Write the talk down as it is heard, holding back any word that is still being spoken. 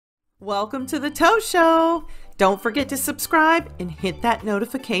Welcome to the Toe Show. Don't forget to subscribe and hit that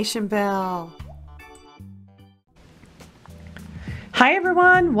notification bell. Hi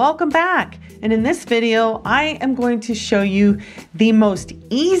everyone, welcome back. And in this video, I am going to show you the most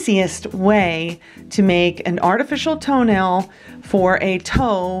easiest way to make an artificial toenail for a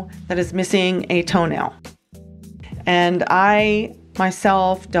toe that is missing a toenail. And I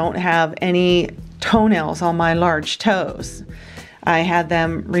myself don't have any toenails on my large toes. I had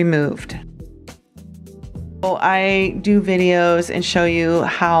them removed. So I do videos and show you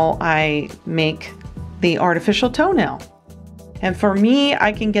how I make the artificial toenail. And for me,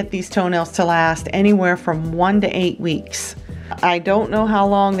 I can get these toenails to last anywhere from 1 to 8 weeks. I don't know how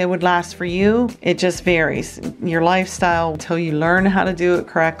long they would last for you. It just varies. Your lifestyle until you learn how to do it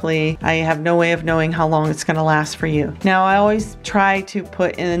correctly. I have no way of knowing how long it's going to last for you. Now, I always try to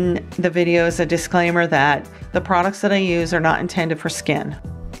put in the videos a disclaimer that the products that I use are not intended for skin.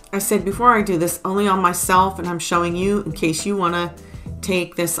 I said before I do this only on myself, and I'm showing you in case you want to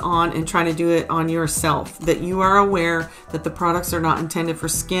take this on and try to do it on yourself, that you are aware that the products are not intended for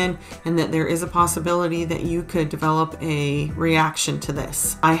skin and that there is a possibility that you could develop a reaction to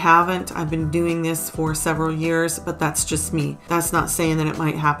this. I haven't. I've been doing this for several years, but that's just me. That's not saying that it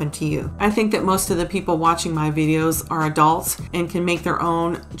might happen to you. I think that most of the people watching my videos are adults and can make their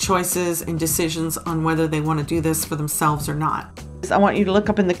own choices and decisions on whether they want to do this for themselves or not. I want you to look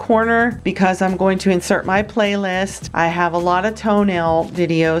up in the corner because I'm going to insert my playlist. I have a lot of toenail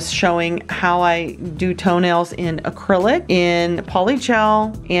videos showing how I do toenails in acrylic, in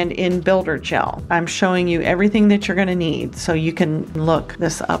polygel, and in builder gel. I'm showing you everything that you're going to need so you can look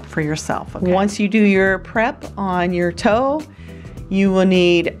this up for yourself. Okay? Once you do your prep on your toe, you will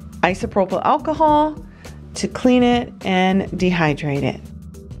need isopropyl alcohol to clean it and dehydrate it.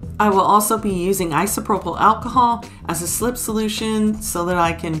 I will also be using isopropyl alcohol as a slip solution so that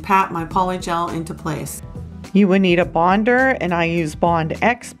I can pat my polygel into place. You would need a bonder, and I use Bond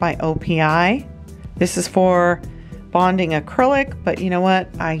X by OPI. This is for bonding acrylic, but you know what?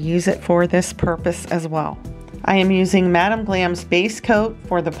 I use it for this purpose as well. I am using Madam Glam's base coat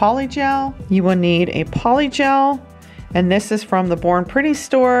for the polygel. You will need a polygel, and this is from the Born Pretty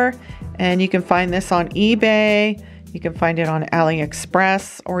store, and you can find this on eBay. You can find it on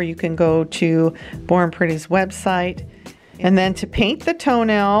AliExpress, or you can go to Born Pretty's website. And then to paint the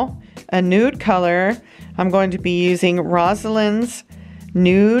toenail a nude color, I'm going to be using Rosalind's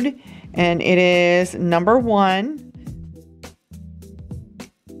Nude, and it is number 1.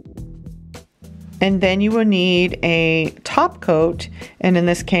 And then you will need a top coat, and in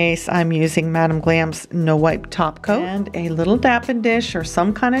this case I'm using Madam Glam's No Wipe top coat, and a little dapping dish or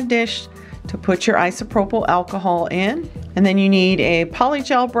some kind of dish to put your isopropyl alcohol in. And then you need a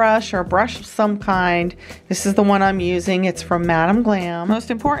polygel brush or a brush of some kind. This is the one I'm using. It's from Madam Glam. Most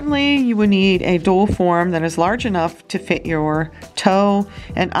importantly, you would need a dual form that is large enough to fit your toe.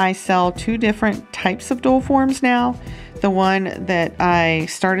 And I sell 2 different types of dual forms now. The one that I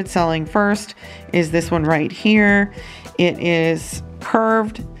started selling first is this one right here. It is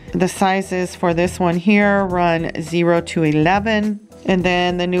curved. The sizes for this one here run 0 to 11. And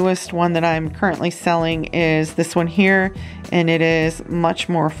then the newest one that I'm currently selling is this one here, and it is much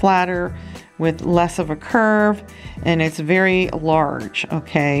more flatter with less of a curve, and it's very large.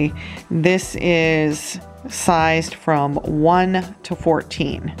 Okay, this is sized from 1 to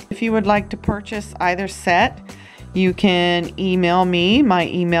 14. If you would like to purchase either set, you can email me. My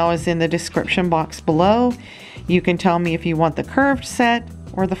email is in the description box below. You can tell me if you want the curved set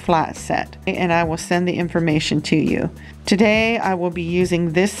or the flat set, and I will send the information to you. Today I will be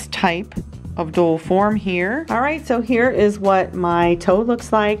using this type of dual form here. All right, so here is what my toe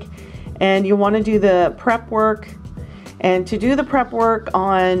looks like, and you want to do the prep work. And to do the prep work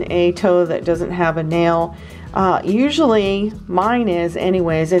on a toe that doesn't have a nail, usually mine is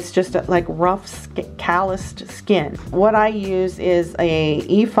anyways, it's just like rough calloused skin. What I use is a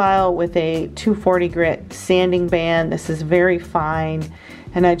e-file with a 240 grit sanding band. This is very fine,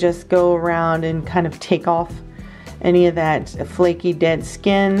 and I just go around and kind of take off any of that flaky dead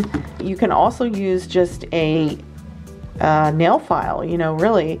skin. You can also use just a nail file, you know,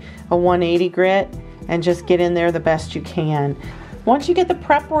 really a 180 grit, and just get in there the best you can. Once you get the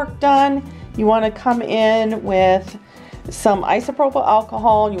prep work done, you want to come in with some isopropyl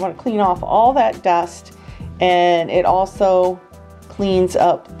alcohol. You want to clean off all that dust, and it also cleans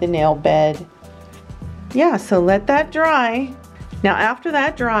up the nail bed. Yeah, so let that dry. Now after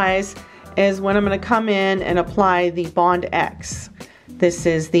that dries is when I'm going to come in and apply the Bond X. This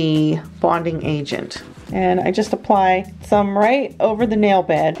is the bonding agent. And I just apply some right over the nail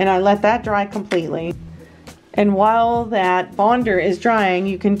bed, and I let that dry completely. And while that bonder is drying,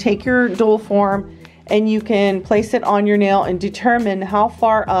 you can take your dual form and you can place it on your nail and determine how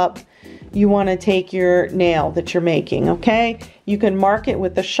far up you want to take your nail that you're making, okay? You can mark it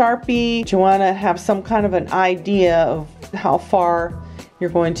with a Sharpie. You want to have some kind of an idea of how far you're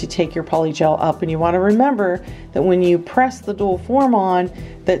going to take your polygel up, and you want to remember that when you press the dual form on,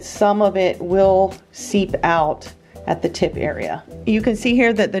 that some of it will seep out at the tip area. You can see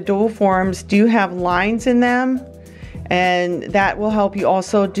here that the dual forms do have lines in them, and that will help you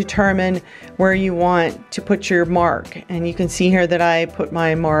also determine where you want to put your mark. And you can see here that I put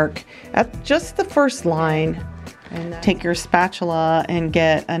my mark at just the first line. And take your spatula and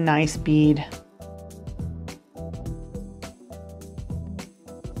get a nice bead.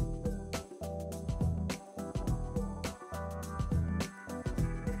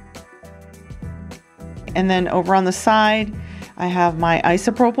 And then over on the side, I have my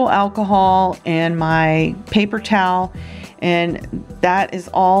isopropyl alcohol and my paper towel, and that is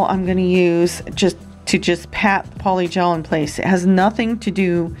all I'm going to use just to pat the polygel in place. It has nothing to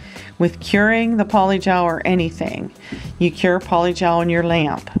do with curing the polygel or anything. You cure polygel in your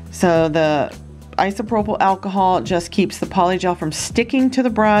lamp. So the isopropyl alcohol just keeps the polygel from sticking to the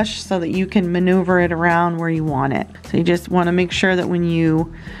brush so that you can maneuver it around where you want it. So you just want to make sure that when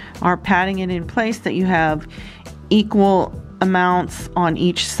you are patting it in place that you have equal amounts on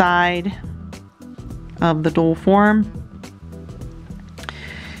each side of the dual form.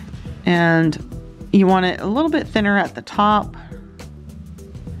 And you want it a little bit thinner at the top.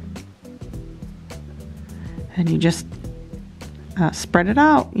 And you just spread it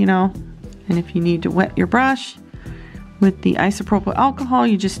out, you know. And if you need to wet your brush with the isopropyl alcohol,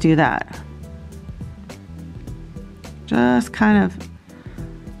 you just do that. Just kind of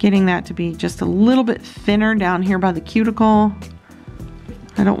getting that to be just a little bit thinner down here by the cuticle.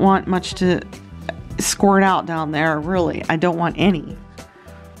 I don't want much to squirt out down there, really. I don't want any.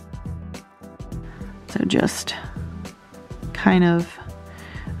 So just kind of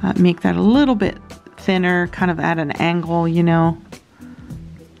make that a little bit thinner, kind of at an angle, you know.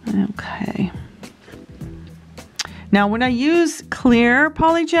 Okay. Now when I use clear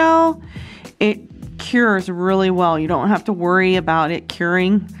polygel, it cures really well. You don't have to worry about it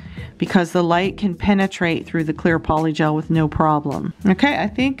curing because the light can penetrate through the clear polygel with no problem. Okay, I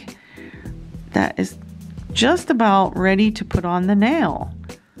think that is just about ready to put on the nail.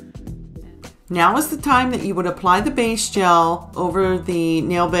 Now is the time that you would apply the base gel over the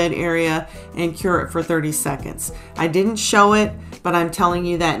nail bed area and cure it for 30 seconds. I didn't show it, but I'm telling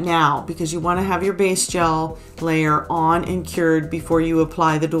you that now because you want to have your base gel layer on and cured before you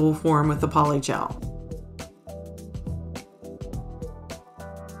apply the dual form with the polygel.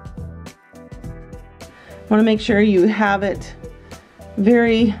 Want to make sure you have it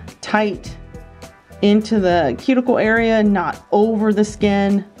very tight into the cuticle area, not over the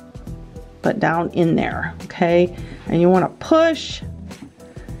skin, but down in there, okay? And you want to push,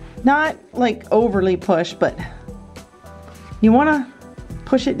 not like overly push, but you want to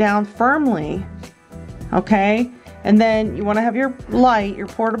push it down firmly, okay? And then you want to have your light, your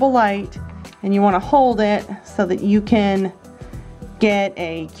portable light, and you want to hold it so that you can get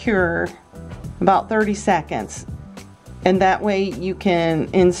a cure about 30 seconds. And that way you can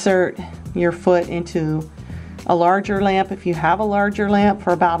insert your foot into a larger lamp if you have a larger lamp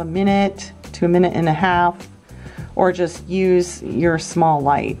for about a minute to a minute and a half, or just use your small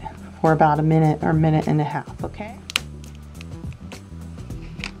light for about a minute or minute and a half, okay?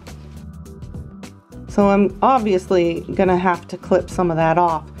 So I'm obviously gonna have to clip some of that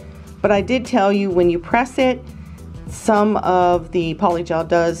off, but I did tell you when you press it, some of the polygel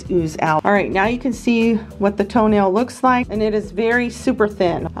does ooze out. All right, now you can see what the toenail looks like, and it is very super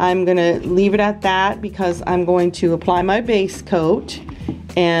thin. I'm gonna leave it at that because I'm going to apply my base coat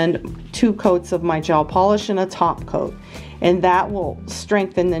and 2 coats of my gel polish and a top coat, and that will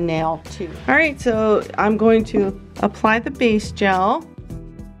strengthen the nail too. All right, so I'm going to apply the base gel.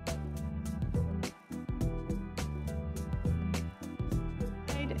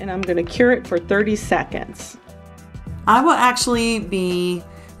 And I'm gonna cure it for 30 seconds. I will actually be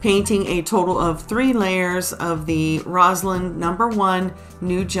painting a total of 3 layers of the Roslyn #1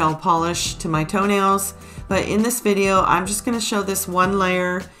 Nude Gel Polish to my toenails, but in this video I'm just going to show this 1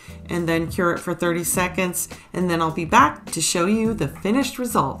 layer and then cure it for 30 seconds, and then I'll be back to show you the finished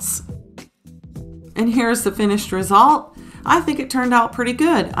results. And here's the finished result. I think it turned out pretty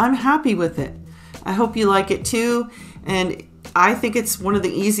good. I'm happy with it. I hope you like it too, and I think it's one of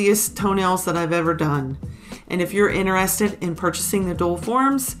the easiest toenails that I've ever done. And if you're interested in purchasing the dual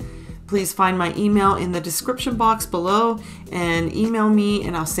forms, please find my email in the description box below and email me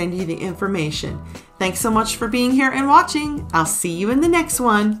and I'll send you the information. Thanks so much for being here and watching. I'll see you in the next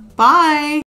one. Bye.